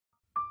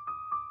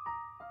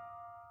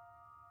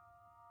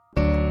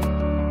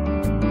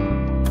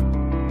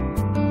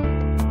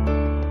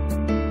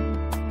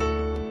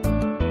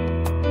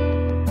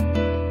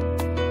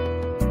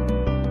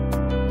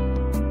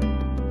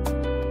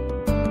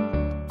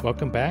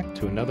Welcome back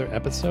to another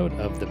episode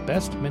of the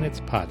Best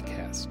Minutes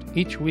Podcast.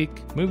 Each week,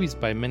 Movies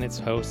by Minutes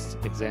hosts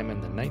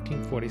examine the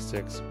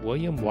 1946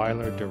 William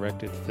Wyler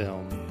directed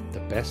film, The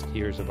Best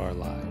Years of Our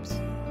Lives.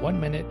 1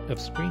 minute of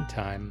screen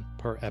time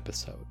per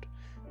episode.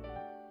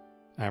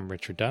 I'm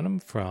Richard Dunham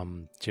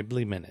from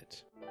Ghibli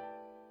Minute.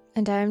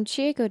 And I'm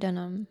Chieko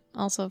Dunham,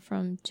 also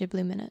from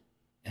Ghibli Minute.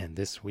 And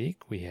this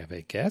week we have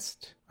a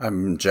guest.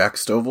 I'm Jack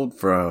Stovald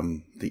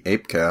from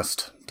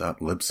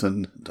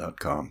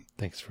theapecast.libsyn.com.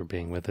 Thanks for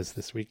being with us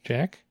this week,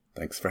 Jack.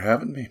 Thanks for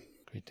having me.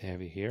 Great to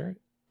have you here.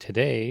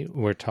 Today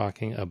we're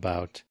talking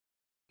about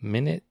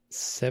Minute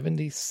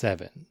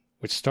 77,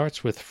 which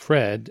starts with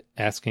Fred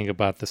asking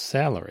about the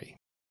salary.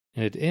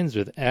 And it ends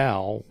with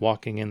Al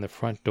walking in the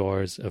front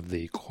doors of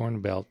the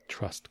Cornbelt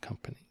Trust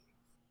Company.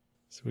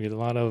 So we get a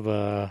lot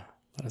of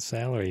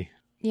salary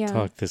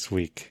talk this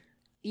week.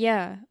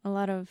 Yeah, a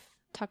lot of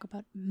talk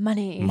about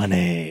money.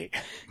 Money.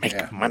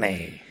 Make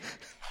money.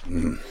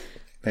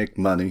 Make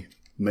money.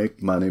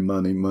 Make money,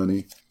 money,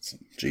 money. Some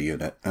G in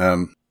it.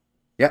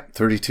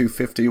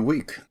 $32.50 a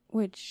week.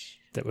 Which?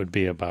 That would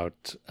be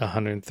about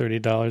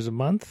 $130 a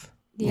month.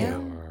 Yeah.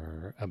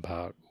 Or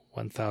about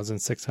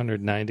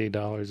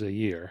 $1,690 a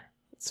year.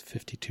 It's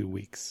 52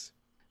 weeks.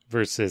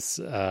 Versus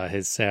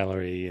his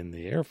salary in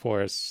the Air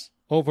Force,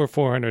 over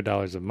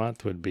 $400 a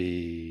month would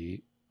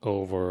be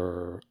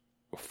over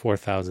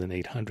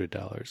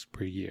 $4,800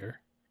 per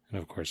year. And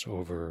of course,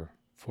 over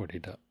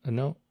 $40.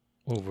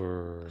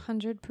 Over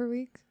 100 per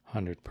week?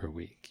 100 per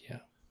week, yeah.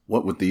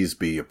 What would these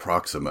be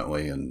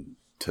approximately in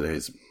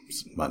today's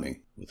money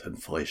with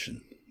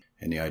inflation?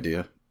 Any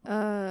idea?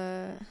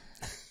 Yeah,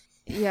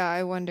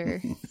 I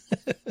wonder.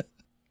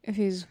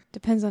 If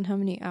depends on how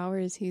many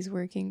hours he's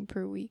working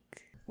per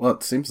week. Well,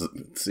 it seems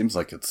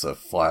like it's a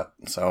flat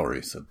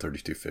salary, so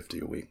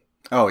 $32.50 a week.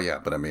 Oh yeah,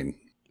 but I mean,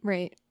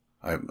 right.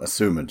 I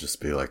assume it'd just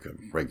be like a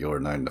regular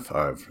 9 to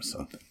 5 or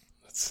something.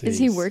 Let's see. Is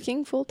he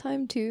working full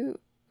time too,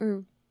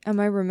 or am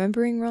I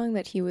remembering wrong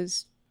that he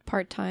was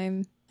part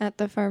time at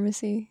the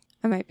pharmacy?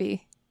 I might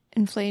be.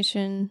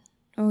 Inflation.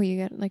 Oh, you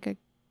got like a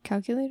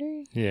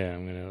calculator? Yeah,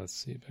 let's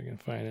see if I can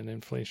find an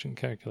inflation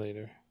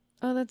calculator.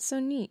 Oh, that's so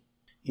neat.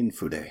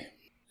 Infude.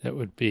 That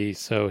would be,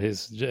 so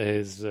his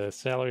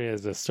salary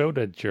as a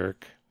soda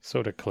clerk,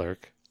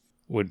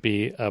 would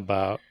be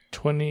about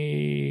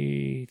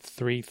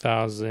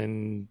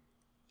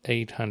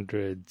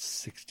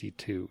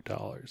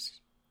 $23,862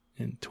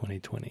 in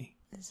 2020.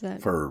 Is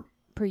that Per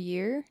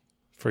year?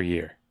 For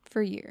year.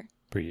 For year.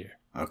 Per year.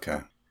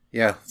 Okay.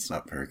 Yeah, it's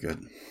not very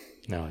good.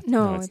 No,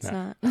 it's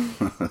not.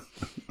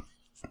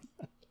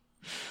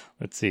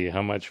 Let's see,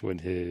 how much would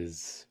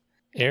his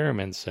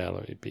airman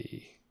salary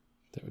be?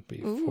 That would be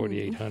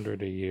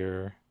 $4,800 a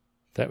year.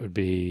 That would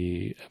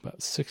be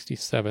about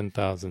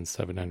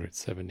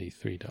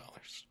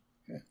 $67,773.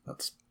 Yeah,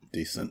 that's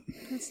decent.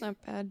 That's not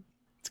bad.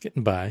 It's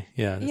getting by.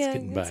 Yeah,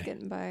 It's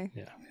getting by.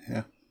 Yeah.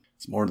 Yeah,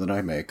 it's more than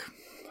I make,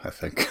 I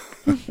think.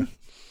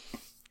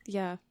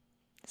 Yeah,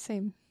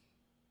 same.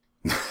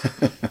 I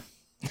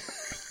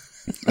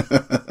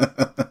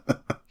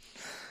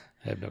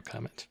have no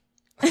comment.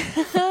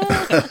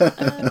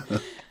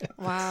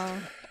 Wow.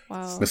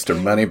 Mr.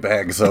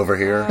 Moneybags over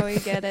here. Oh, we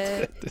get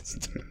it.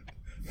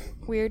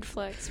 Weird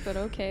flex, but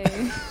okay.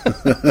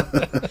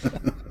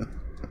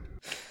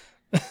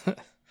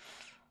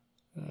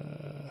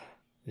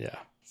 Yeah.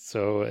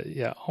 So,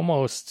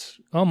 almost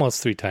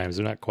 3 times,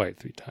 or not quite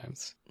 3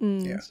 times.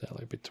 Yeah.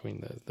 Salary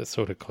between the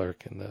soda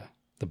clerk and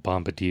the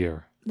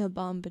bombardier. The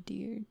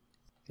bombardier.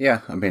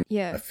 Yeah, I mean,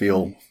 Yeah. I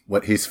feel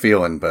what he's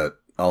feeling, but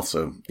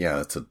also,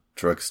 yeah, it's a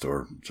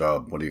drugstore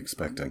job. What are you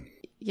expecting?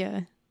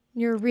 Yeah.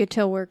 You're a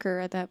retail worker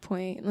at that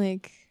point.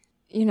 Like,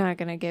 you're not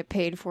going to get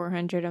paid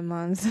 $400 a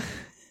month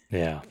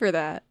Yeah. for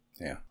that.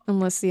 Yeah.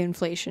 Unless the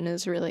inflation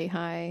is really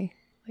high.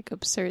 Like,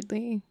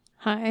 absurdly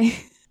high.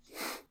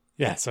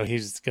 Yeah, so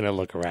he's going to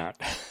look around.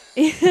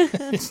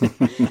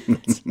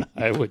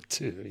 I would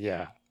too,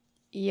 yeah.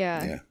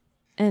 Yeah.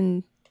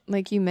 And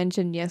like you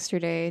mentioned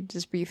yesterday,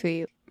 just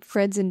briefly,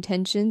 Fred's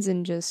intentions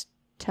in just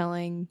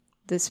telling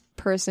this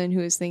person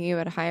who is thinking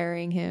about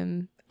hiring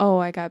him, oh,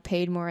 I got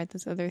paid more at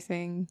this other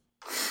thing,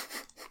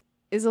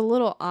 is a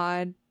little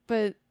odd,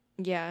 but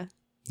yeah.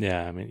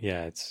 Yeah, I mean,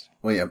 yeah, it's...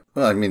 Well,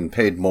 I mean,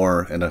 paid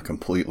more in a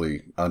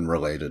completely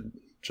unrelated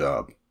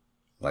job.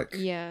 Like,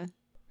 Yeah.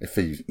 if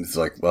he's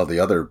like, well, the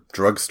other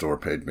drugstore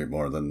paid me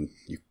more, then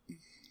you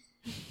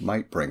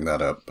might bring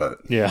that up, but...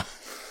 Yeah.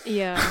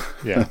 Yeah.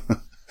 Yeah.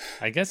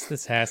 I guess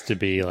this has to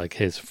be like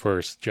his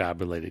first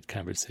job-related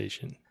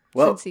conversation.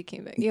 Well, Since he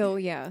came back. Yo,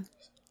 yeah.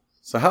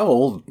 so how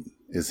old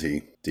is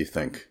he, do you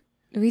think?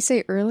 Did we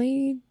say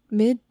early,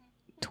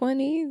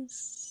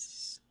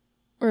 mid-20s?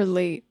 Or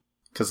late?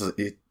 Because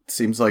it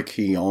seems like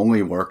he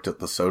only worked at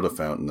the soda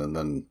fountain and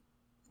then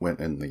went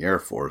in the Air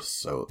Force.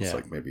 So it's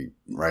like maybe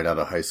right out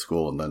of high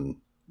school and then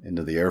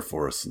into the Air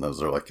Force. And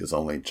those are like his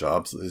only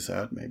jobs that he's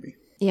had, maybe.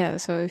 Yeah,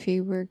 so if he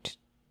worked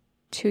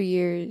 2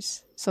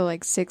 years, so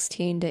like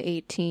 16 to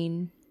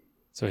 18.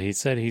 So he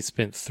said he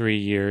spent 3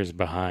 years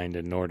behind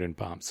a Norden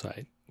bomb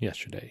site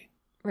yesterday.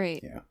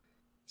 Right. Yeah.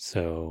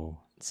 So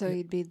So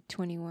he'd be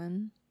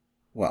 21?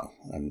 Well,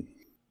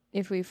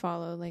 if we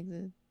follow, like,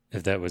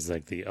 if that was,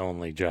 like, the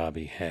only job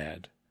he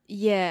had.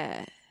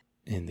 Yeah.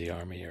 In the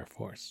Army Air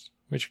Force,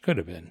 which could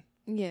have been.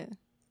 Yeah.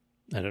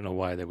 I don't know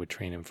why they would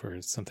train him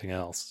for something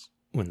else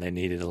when they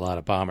needed a lot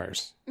of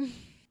bombers.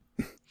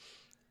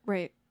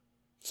 Right.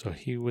 So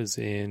he was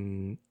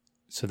in...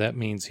 So that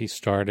means he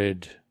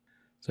started...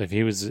 So if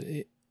he was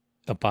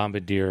a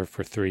bombardier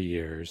for 3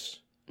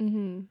 years,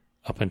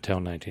 up until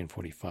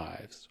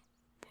 1945.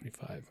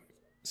 45.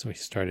 So he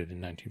started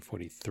in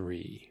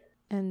 1943.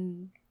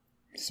 And...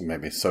 So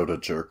maybe Soda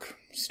Jerk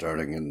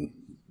starting in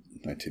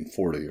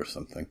 1940 or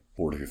something.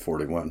 40,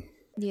 41.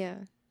 Yeah.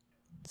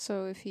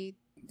 So if he...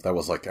 If that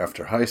was like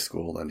after high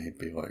school, then he'd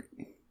be like...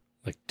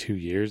 Like 2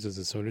 years as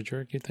a soda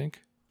jerk, you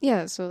think?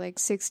 Yeah, so like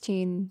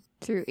 16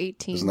 through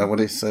 18. Isn't that what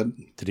he said?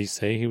 Did he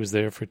say he was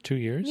there for 2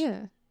 years?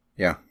 Yeah.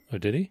 Yeah. Oh,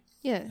 did he?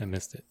 Yeah. I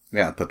missed it.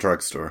 Yeah, at the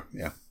drugstore.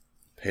 Yeah.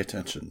 Pay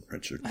attention,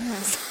 Richard.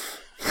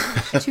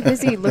 Too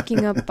busy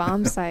looking up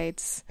bomb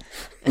sites.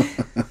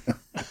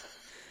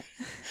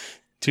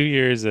 2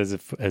 years as a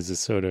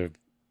soda...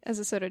 As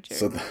a soda jerk.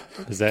 So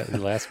is that the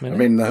last minute? I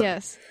mean,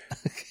 yes.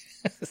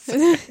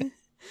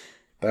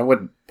 That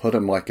would put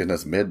him like in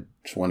his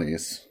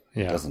mid-20s.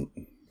 Yeah. Doesn't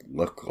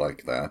look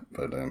like that,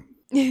 but...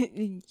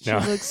 He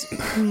looks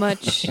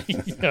much...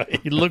 Yeah,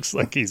 he looks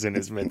like he's in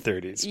his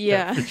mid-30s.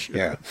 Yeah. Sure.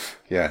 Yeah.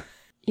 Yeah.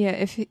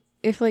 Yeah,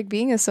 if like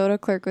being a soda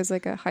clerk was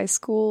like a high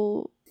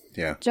school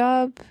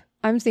job,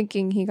 I'm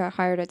thinking he got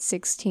hired at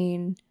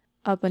 16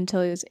 up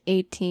until he was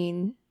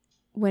 18,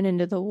 went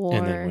into the war.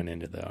 And then went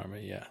into the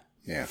Army, yeah.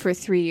 Yeah. For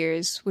 3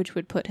 years, which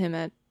would put him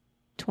at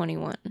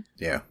 21.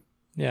 Yeah.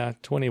 Yeah,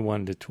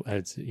 21 to...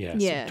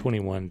 Yeah. So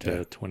 21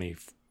 to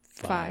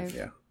 25.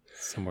 Yeah.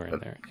 Somewhere in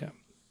there, yeah.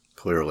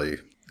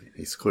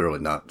 He's clearly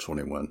not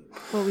 21.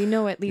 Well, we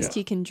know at least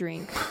he can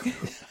drink.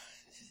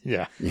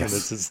 Yeah. Yes. And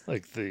this is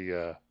like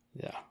the...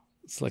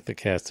 It's like the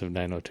cast of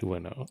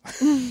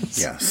 90210.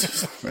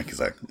 Yes,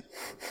 exactly.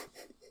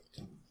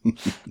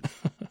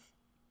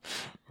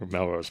 Or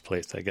Melrose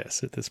Place, I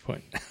guess, at this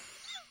point.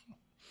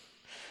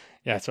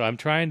 Yeah, so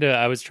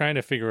I was trying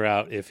to figure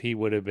out if he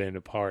would have been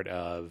a part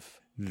of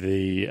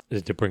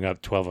to bring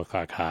up 12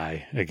 O'Clock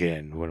High,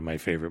 again, one of my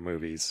favorite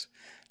movies.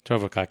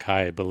 12 O'Clock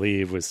High, I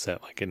believe, was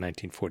set like in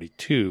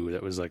 1942.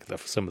 That was like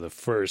some of the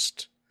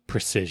first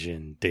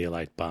precision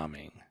daylight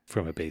bombing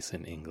from a base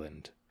in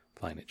England,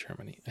 flying to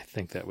Germany. I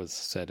think that was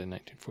set in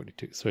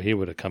 1942. So he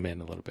would have come in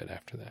a little bit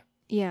after that.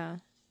 Yeah.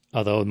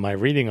 Although my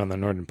reading on the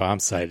Northern Bomb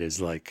Site is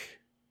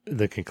like,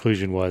 the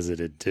conclusion was that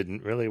it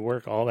didn't really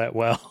work all that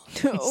well.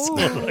 Oh. So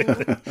like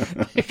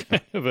they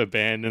kind of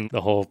abandoned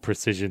the whole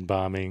precision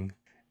bombing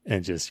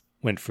and just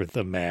went for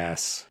the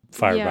mass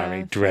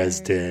firebombing.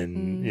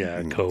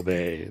 Dresden,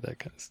 Kobe, that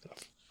kind of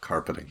stuff.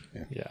 Carpeting.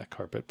 Yeah,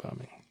 carpet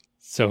bombing.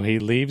 So he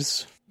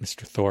leaves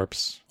Mr.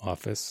 Thorpe's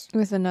office.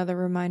 With another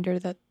reminder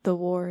that the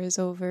war is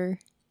over.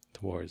 The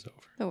war is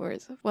over. The war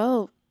is over.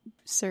 Well,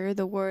 sir,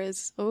 the war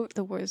is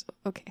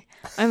okay.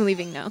 I'm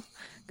leaving now.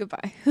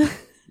 Goodbye.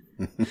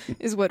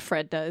 Is what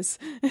Fred does.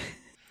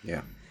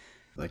 Yeah.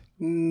 Like,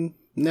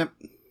 nope.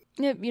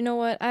 Yep, you know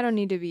what? I don't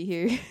need to be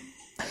here.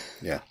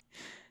 Yeah.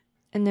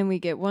 And then we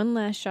get one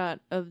last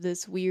shot of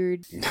this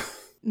weird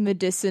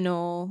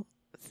medicinal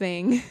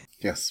thing.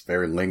 Yes,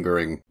 very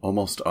lingering,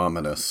 almost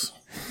ominous.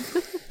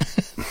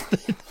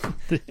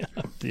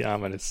 the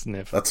ominous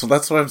sniff. That's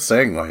what I'm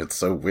saying. Like, it's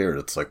so weird.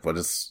 It's like, what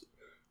is...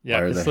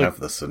 Yeah, why do they have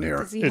this in here?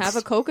 Does he have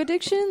a coke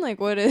addiction?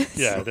 Like, what is...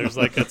 Yeah, there's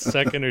like a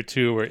second or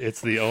two where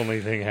it's the only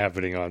thing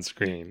happening on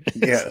screen.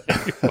 Yeah.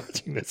 You're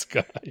watching this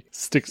guy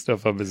stick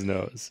stuff up his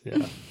nose.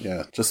 Yeah.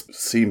 Yeah, just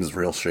seems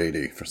real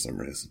shady for some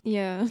reason.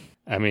 Yeah.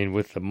 I mean,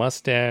 with the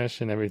mustache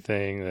and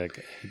everything,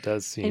 like, it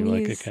does seem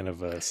like a kind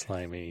of a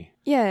slimy...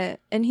 Yeah,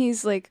 and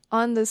he's like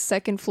on the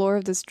second floor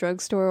of this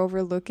drugstore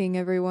overlooking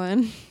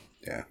everyone.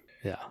 Yeah.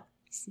 Yeah.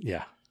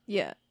 Yeah.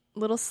 Yeah,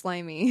 little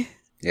slimy.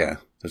 Yeah,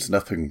 there's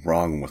nothing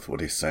wrong with what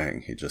he's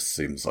saying. He just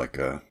seems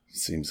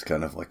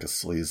kind of like a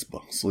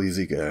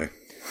sleazy guy.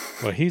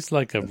 Well, he's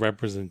like a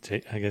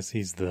representation. I guess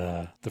he's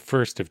the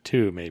first of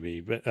two,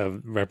 maybe, but a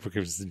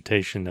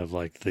representation of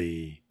like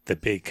the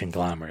big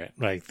conglomerate.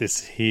 Like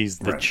this, he's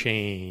the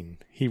chain.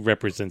 He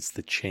represents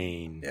the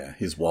chain. Yeah,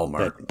 he's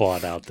Walmart that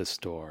bought out the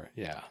store.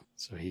 Yeah,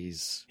 so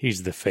he's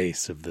the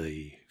face of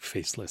the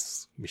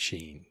faceless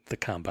machine, the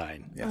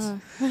combine. Yes,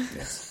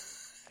 yes.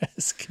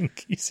 As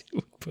Kinkisi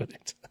would put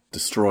it.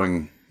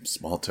 Destroying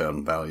small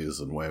town values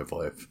and way of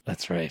life.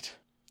 That's right.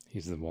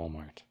 He's the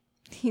Walmart.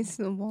 He's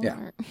the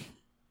Walmart.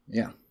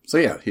 Yeah. So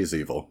yeah, he's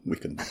evil. We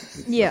can.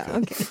 Yeah.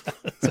 Okay.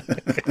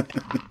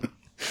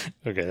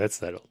 Okay, that's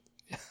settled.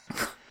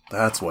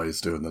 That's why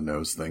he's doing the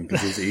nose thing,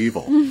 because he's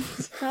evil.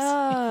 That's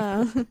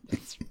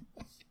right.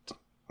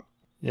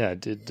 Yeah.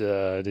 Did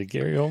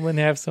Gary Oldman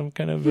have some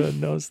kind of a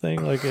nose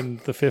thing like in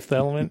The Fifth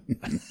Element?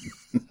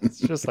 It's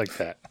just like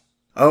that.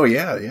 Oh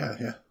yeah.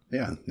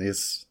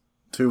 He's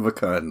two of a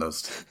kind.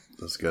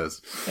 Those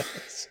guys.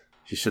 Yes.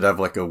 He should have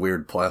like a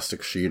weird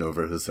plastic sheet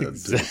over his head.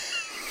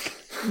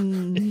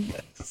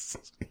 Yes.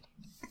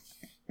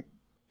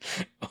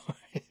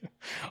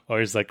 Or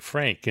he's like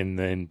Frank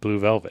in Blue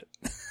Velvet.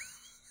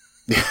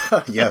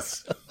 Yeah,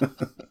 yes.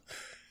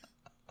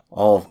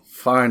 All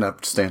fine,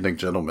 upstanding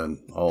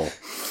gentlemen. All.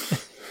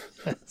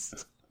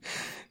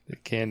 The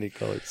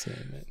candy-colored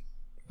Sandman.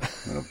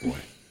 Oh, boy.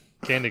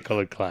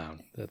 Candy-colored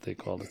clown that they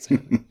called it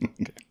Sandman.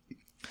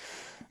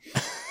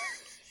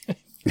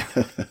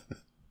 Okay.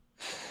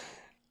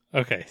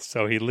 Okay,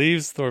 so he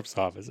leaves Thorpe's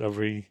office.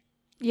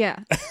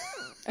 Yeah.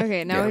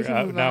 Okay, now we can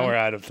move on. Now we're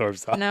out of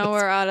Thorpe's office. Now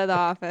we're out of the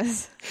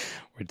office.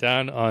 We're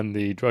down on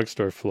the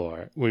drugstore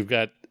floor. We've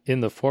got in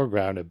the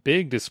foreground a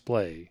big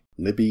display.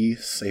 Libby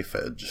Safe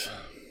Edge.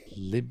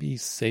 Libby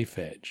Safe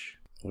Edge.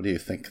 What do you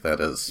think that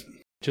is?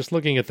 Just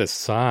looking at the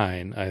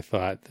sign, I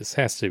thought this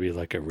has to be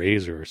like a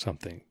razor or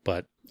something.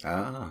 But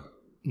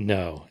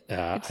no,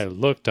 I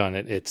looked on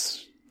it.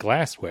 It's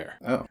glassware.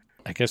 Oh.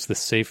 I guess the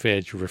Safe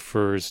Edge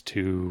refers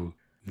to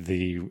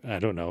the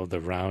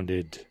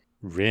rounded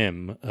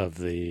rim of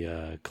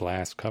the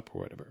glass cup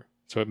or whatever.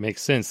 So it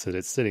makes sense that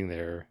it's sitting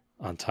there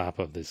on top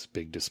of this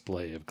big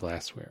display of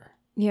glassware.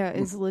 Yeah,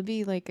 is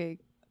Libby like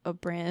a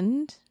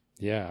brand?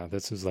 Yeah,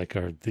 this is like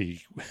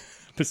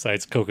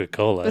besides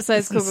Coca-Cola.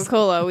 Besides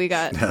Coca-Cola, we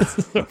got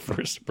the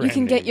first brand. You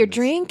can get your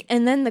drink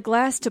and then the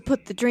glass to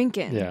put the drink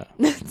in. Yeah.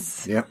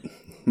 Yep.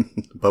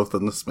 Both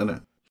in this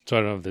minute. So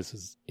I don't know if this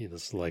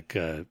is like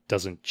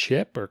doesn't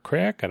chip or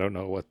crack. I don't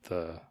know what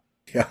the...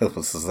 Yeah,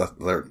 this is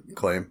their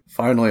claim.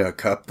 Finally, a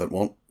cup that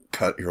won't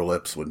cut your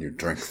lips when you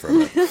drink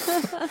from it.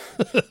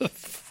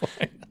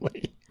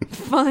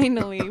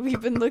 Finally,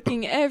 we've been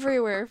looking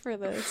everywhere for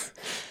this.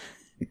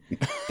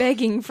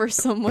 Begging for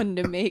someone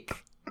to make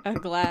a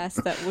glass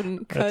that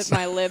wouldn't cut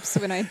my lips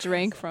when I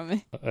drank from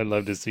it. I'd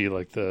love to see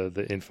like the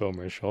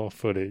infomercial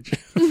footage.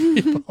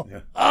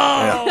 Yeah.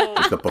 Oh! Yeah.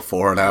 Like the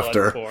before and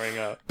after. Pouring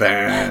up.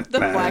 Bang, the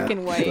black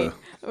and white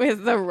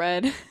with the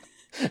red.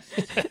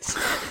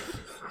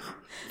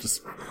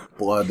 Just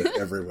blood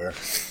everywhere.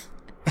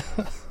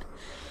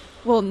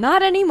 Well,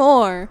 not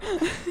anymore.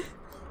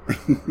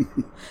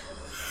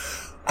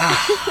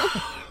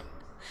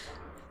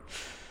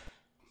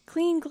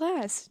 Clean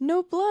glass,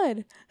 no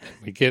blood.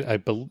 We get,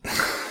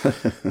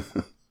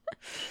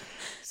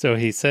 So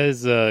he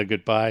says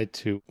goodbye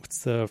to, what's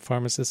the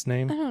pharmacist's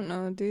name? I don't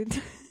know,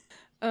 dude.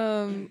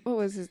 What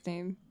was his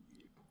name?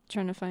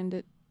 Trying to find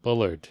it.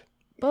 Bullard.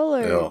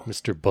 Ew.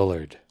 Mr.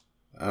 Bullard.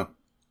 Oh,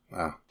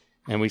 wow.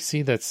 And we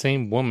see that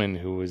same woman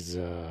who was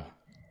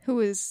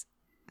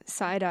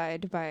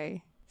side-eyed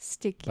by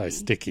Sticky.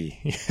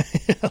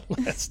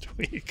 Last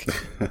week.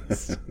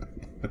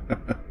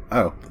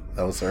 Oh,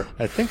 that was her?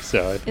 I think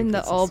so. In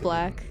the all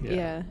black,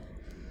 yeah.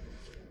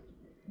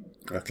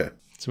 Okay.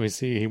 So we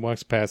see he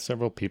walks past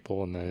several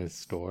people in the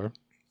store.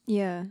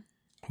 Yeah.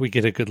 We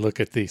get a good look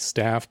at the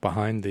staff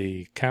behind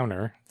the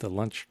counter, the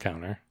lunch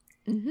counter.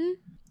 Mm-hmm.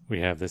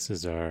 We have, this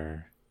is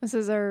our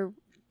 6th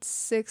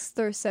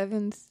or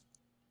 7th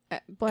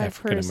black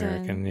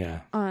African-American,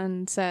 person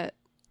on set.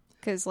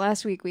 Because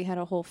last week we had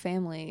a whole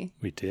family.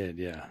 We did,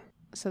 yeah.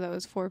 So that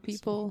was 4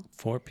 people.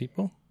 4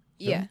 people?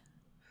 Yeah.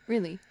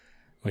 Really?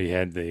 We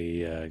had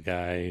the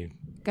guy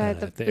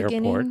at the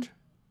airport.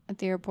 At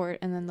the airport,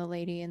 and then the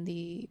lady in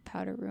the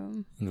powder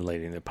room. And the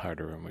lady in the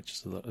powder room,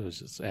 which was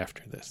just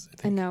after this, I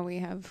think. And now we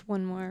have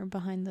one more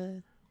behind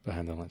the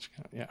lunch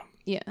counter, yeah.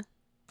 Yeah.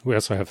 We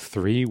also have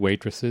 3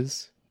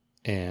 waitresses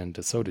and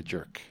a soda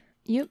jerk.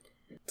 Yep.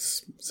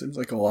 Seems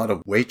like a lot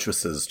of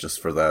waitresses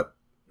just for that,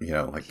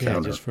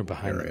 counter. Just for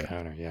behind area. the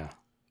counter, yeah.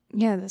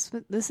 Yeah,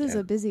 this is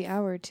a busy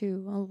hour,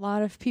 too. A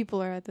lot of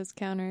people are at this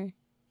counter.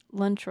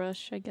 Lunch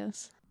rush, I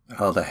guess.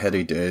 Oh, the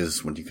heady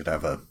days when you could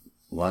have a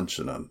lunch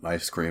and an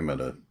ice cream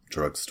at a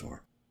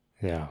drugstore.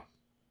 Yeah.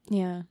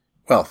 Yeah.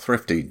 Well,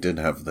 Thrifty did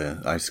have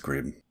the ice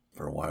cream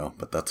for a while,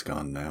 but that's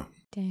gone now.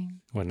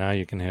 Dang. Well, now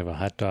you can have a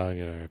hot dog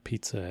or a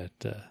pizza at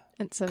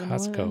 7-Eleven.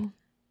 Costco.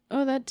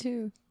 Oh, that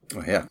too.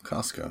 Oh, yeah,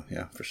 Costco.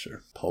 Yeah, for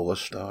sure.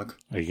 Polish dog.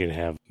 Or you can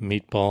have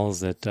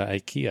meatballs at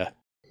IKEA.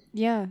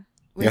 Yeah.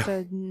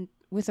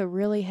 With a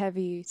really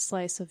heavy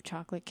slice of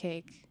chocolate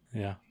cake.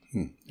 Yeah.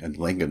 And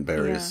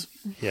lingonberries.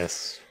 Yeah.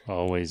 Yes,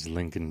 always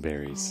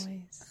lingonberries.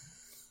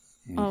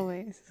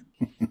 Always.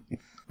 Mm.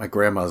 My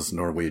grandma's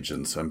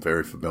Norwegian, so I'm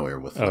very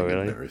familiar with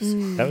lingonberries.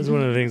 Really? That was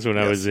one of the things when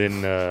I was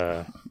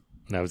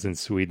in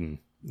Sweden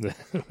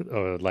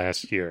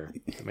last year.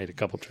 I made a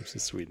couple trips to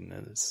Sweden,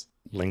 and it's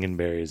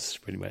lingonberries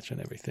pretty much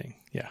on everything.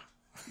 Yeah.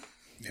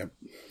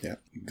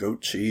 Yep.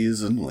 Goat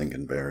cheese and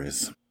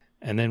lingonberries.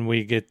 And then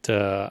we get,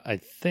 I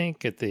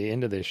think, at the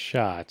end of this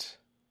shot.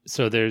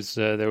 So there was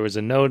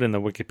a note in the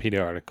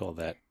Wikipedia article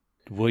that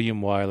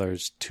William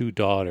Wyler's 2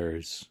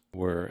 daughters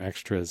were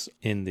extras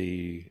in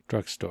the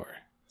drugstore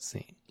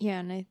scene. Yeah,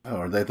 and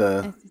are they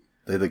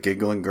the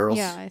giggling girls?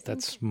 Yeah, I think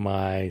that's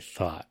my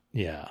thought.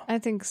 Yeah, I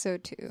think so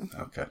too.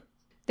 Okay.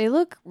 They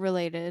look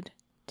related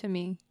to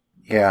me.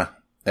 Yeah,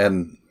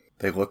 and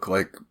they look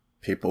like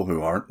people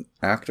who aren't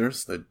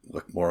actors. They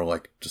look more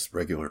like just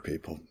regular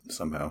people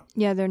somehow.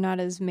 Yeah, they're not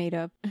as made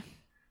up.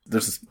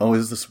 There's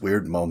always this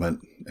weird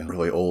moment in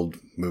really old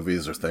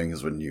movies or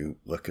things when you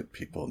look at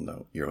people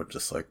and you're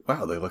just like,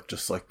 wow, they look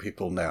just like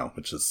people now,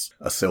 which is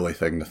a silly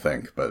thing to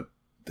think, but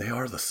they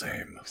are the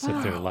same.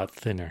 Except they're a lot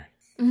thinner.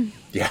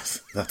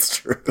 Yes, that's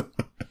true.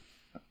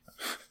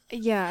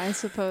 Yeah, I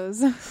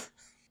suppose.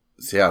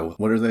 So yeah,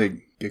 what are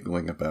they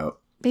giggling about?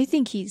 They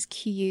think he's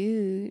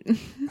cute.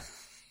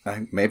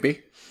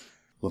 Maybe.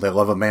 Will they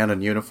love a man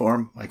in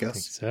uniform, I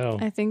guess?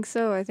 I think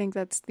so. I think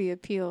that's the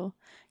appeal.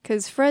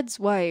 Because Fred's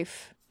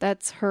wife,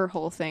 that's her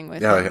whole thing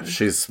with him. Yeah,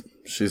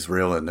 she's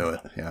real into it,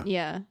 yeah.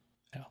 Yeah.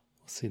 Yeah,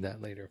 we'll see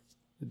that later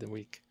in the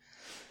week.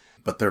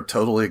 But they're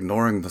totally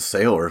ignoring the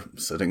sailor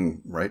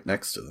sitting right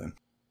next to them.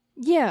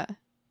 Yeah.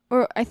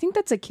 Or I think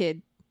that's a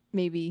kid,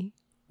 maybe.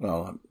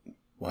 Well,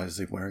 why is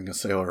he wearing a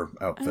sailor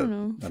outfit? I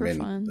don't know, for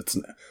fun.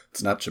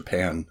 It's not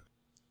Japan.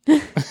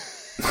 And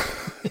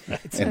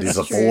he's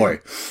a boy.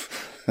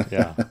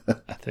 Yeah,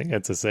 I think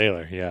it's a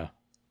sailor, yeah.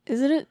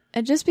 Isn't it?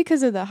 Just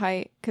because of the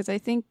height, because I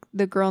think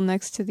the girl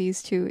next to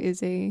these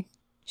two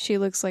she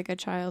looks like a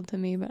child to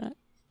me, but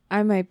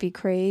I might be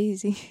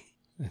crazy.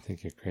 I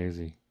think you're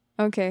crazy.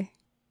 Okay.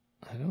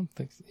 I don't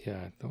think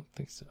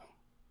so.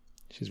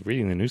 She's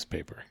reading the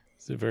newspaper.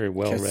 She's a very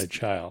well-read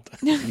child.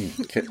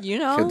 You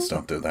know? Kids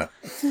don't do that.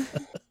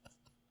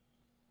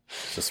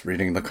 Just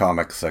reading the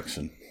comic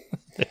section.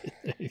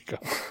 There you go.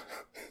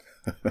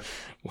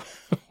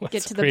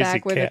 Get to the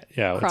back with a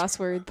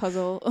crossword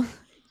puzzle.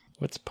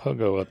 What's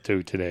Pogo up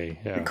to today?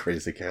 Yeah.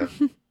 Crazy cat.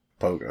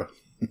 Pogo.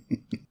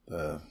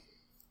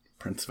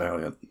 Prince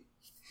Valiant.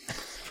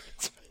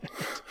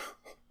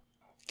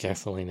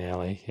 Gasoline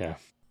Alley, yeah.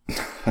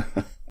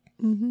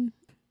 Mm-hmm.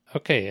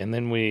 Okay, and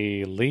then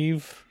we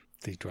leave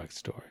the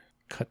drugstore.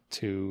 Cut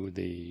to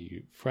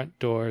the front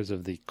doors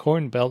of the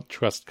Corn Belt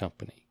Trust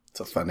Company. It's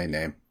a funny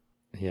name.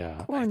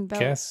 Yeah, Corn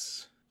Belt. I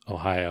guess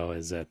Ohio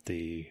is at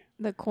the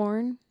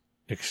corn?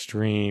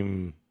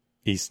 Extreme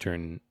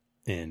eastern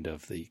end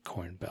of the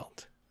Corn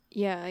Belt.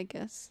 Yeah, I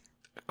guess.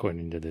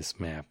 According to this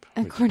map.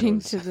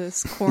 According to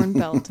this Corn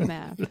Belt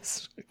map.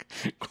 This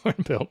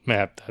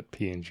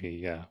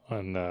cornbeltmap.png, yeah,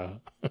 on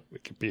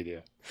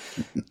Wikipedia.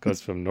 It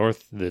goes from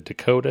north the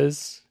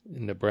Dakotas,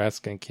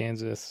 Nebraska and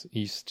Kansas,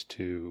 east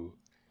to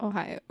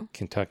Ohio.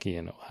 Kentucky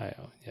and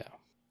Ohio, yeah.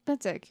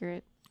 That's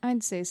accurate.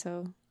 I'd say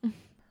so.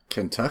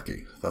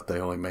 Kentucky. I thought they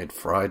only made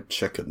fried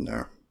chicken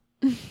there.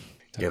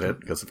 Get it?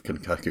 Because of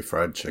Kentucky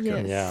Fried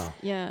Chicken. Yes.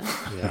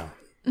 Yeah.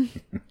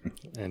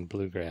 And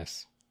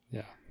bluegrass. Yeah.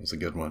 It was a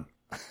good one.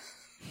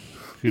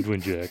 Good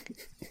one, Jack.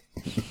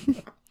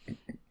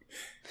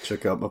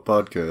 Check out my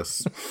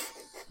podcast.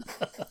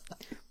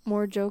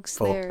 More jokes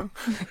there.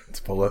 It's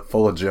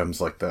full of gems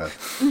like that.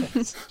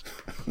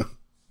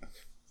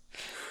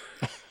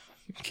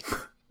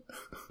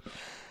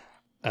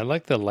 I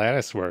like the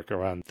lattice work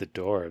around the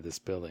door of this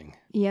building.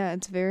 Yeah,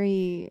 it's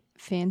very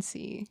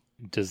fancy.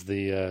 Does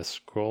the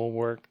scroll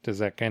work? Does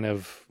that kind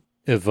of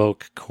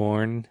evoke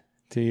corn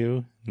to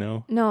you?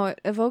 No? No, it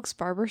evokes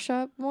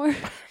barbershop more.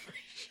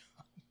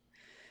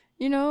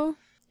 You know?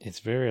 It's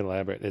very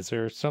elaborate. Is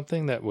there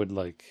something that would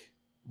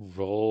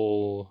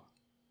roll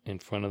in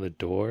front of the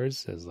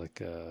doors as it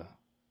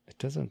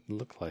doesn't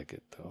look like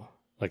it though.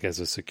 Like as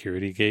a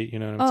security gate, you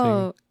know what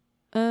I'm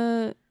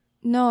saying?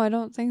 No, I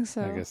don't think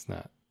so. I guess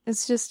not.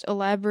 It's just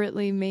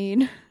elaborately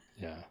made.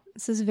 Yeah.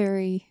 This is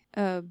very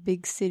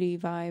big city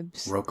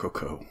vibes.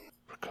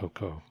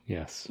 Rococo,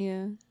 yes.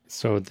 Yeah.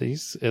 So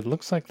it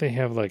looks like they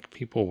have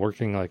people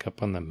working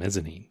up on the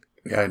mezzanine.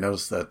 Yeah, I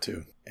noticed that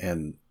too.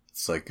 And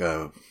it's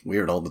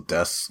weird, all the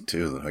desks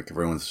too.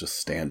 Everyone's just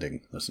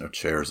standing. There's no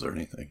chairs or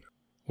anything.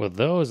 Well,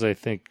 those I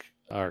think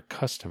are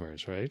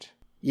customers, right?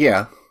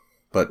 Yeah,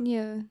 but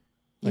yeah.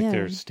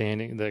 They're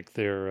standing,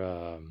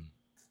 they're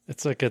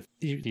it's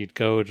you'd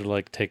go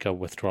to take a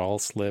withdrawal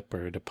slip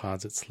or a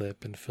deposit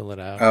slip and fill it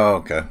out. Oh,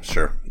 okay,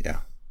 sure,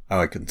 yeah. Oh,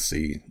 I can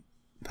see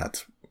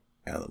that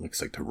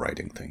looks like they're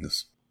writing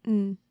things.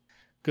 Mm.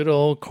 Good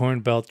old Corn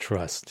Belt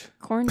Trust.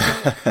 Corn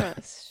Belt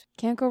Trust.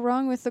 Can't go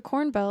wrong with the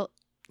Corn Belt.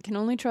 Can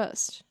only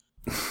trust.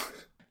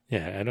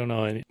 Yeah, I don't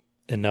know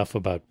enough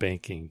about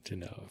banking to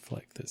know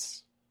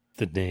if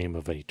the name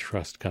of a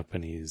trust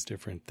company is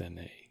different than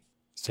a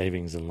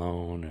savings and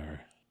loan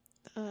or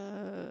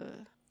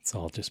it's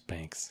all just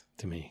banks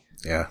to me.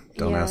 Yeah,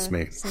 don't ask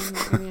me.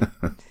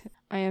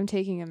 I am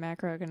taking a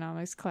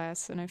macroeconomics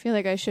class and I feel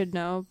like I should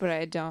know, but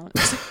I don't.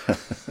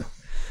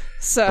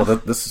 So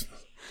well,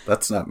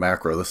 that's not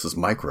macro, this is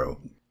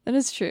micro. That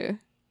is true.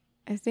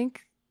 I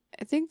think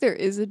there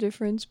is a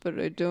difference, but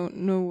I don't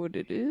know what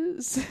it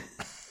is.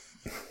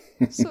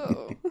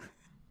 So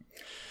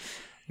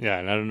yeah,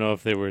 and I don't know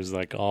if they was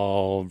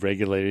all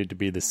regulated to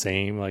be the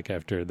same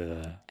after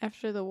the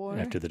war,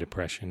 after the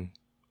Depression.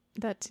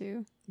 That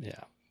too.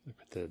 Yeah,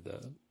 the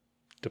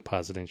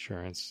deposit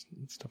insurance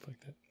and stuff like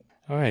that.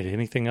 All right,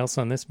 anything else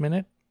on this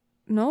minute?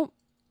 Nope.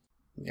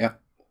 Yeah,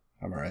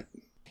 I'm all right.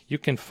 You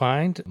can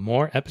find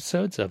more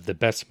episodes of the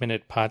Best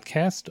Minute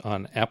podcast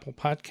on Apple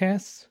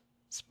Podcasts,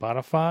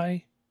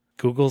 Spotify,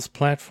 Google's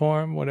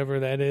platform, whatever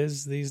that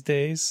is these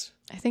days.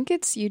 I think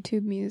it's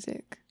YouTube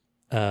Music.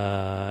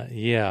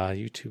 Yeah,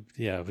 YouTube.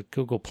 Yeah, but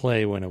Google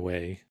Play went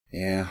away.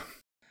 Yeah.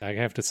 I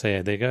have to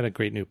say, they got a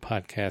great new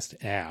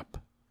podcast app,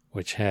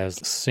 which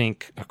has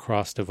sync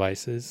across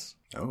devices.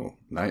 Oh,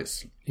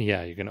 nice.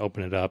 Yeah, you can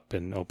open it up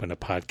and open a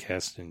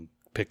podcast and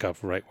pick up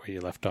right where you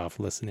left off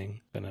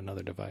listening on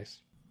another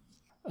device.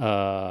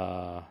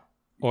 Or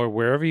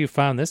wherever you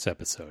found this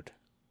episode.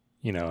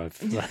 You know,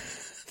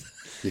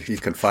 if you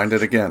can find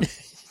it again.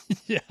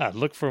 Yeah,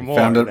 look for more.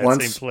 Found it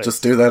once,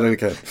 just do that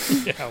again.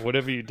 Yeah,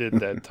 whatever you did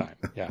that time.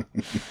 Yeah.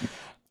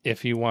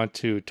 If you want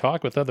to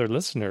talk with other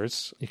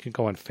listeners, you can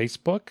go on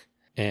Facebook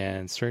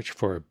and search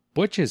for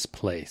Butch's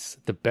Place,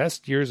 the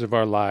Best Years of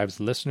Our Lives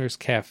Listeners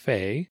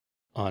Cafe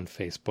on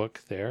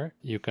Facebook there.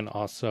 You can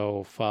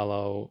also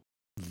follow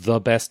The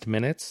Best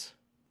Minutes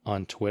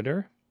on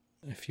Twitter.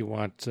 If you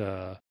want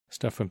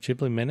stuff from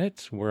Ghibli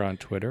Minute, we're on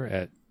Twitter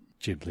at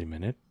Ghibli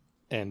Minute.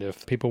 And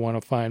if people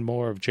want to find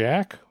more of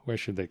Jack, where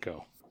should they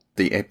go?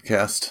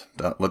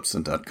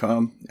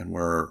 theapecast.libsyn.com, and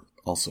we're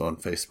also on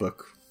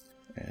Facebook.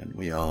 And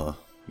we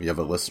have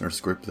a listeners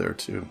group there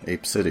too.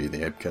 Ape City,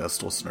 the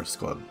Apecast Listeners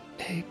Club.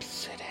 Ape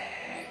City.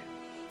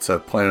 It's a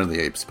Planet of the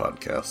Apes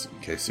podcast, in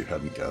case you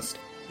hadn't guessed.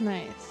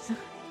 Nice.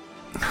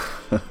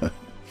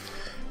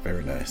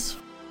 Very nice.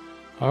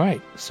 All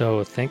right,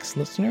 so thanks,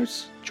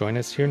 listeners. Join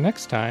us here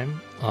next time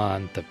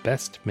on the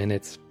Best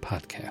Minutes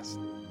podcast.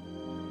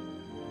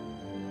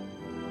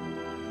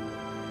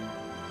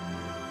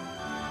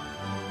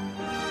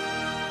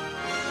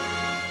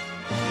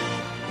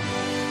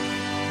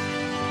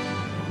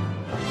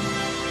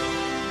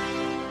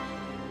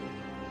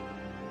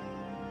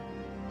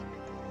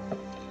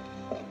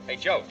 Hey,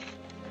 Joe,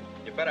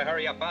 you better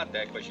hurry up out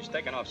there, because she's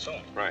taking off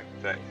soon. Right,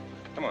 thanks.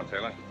 Come on,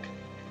 Taylor.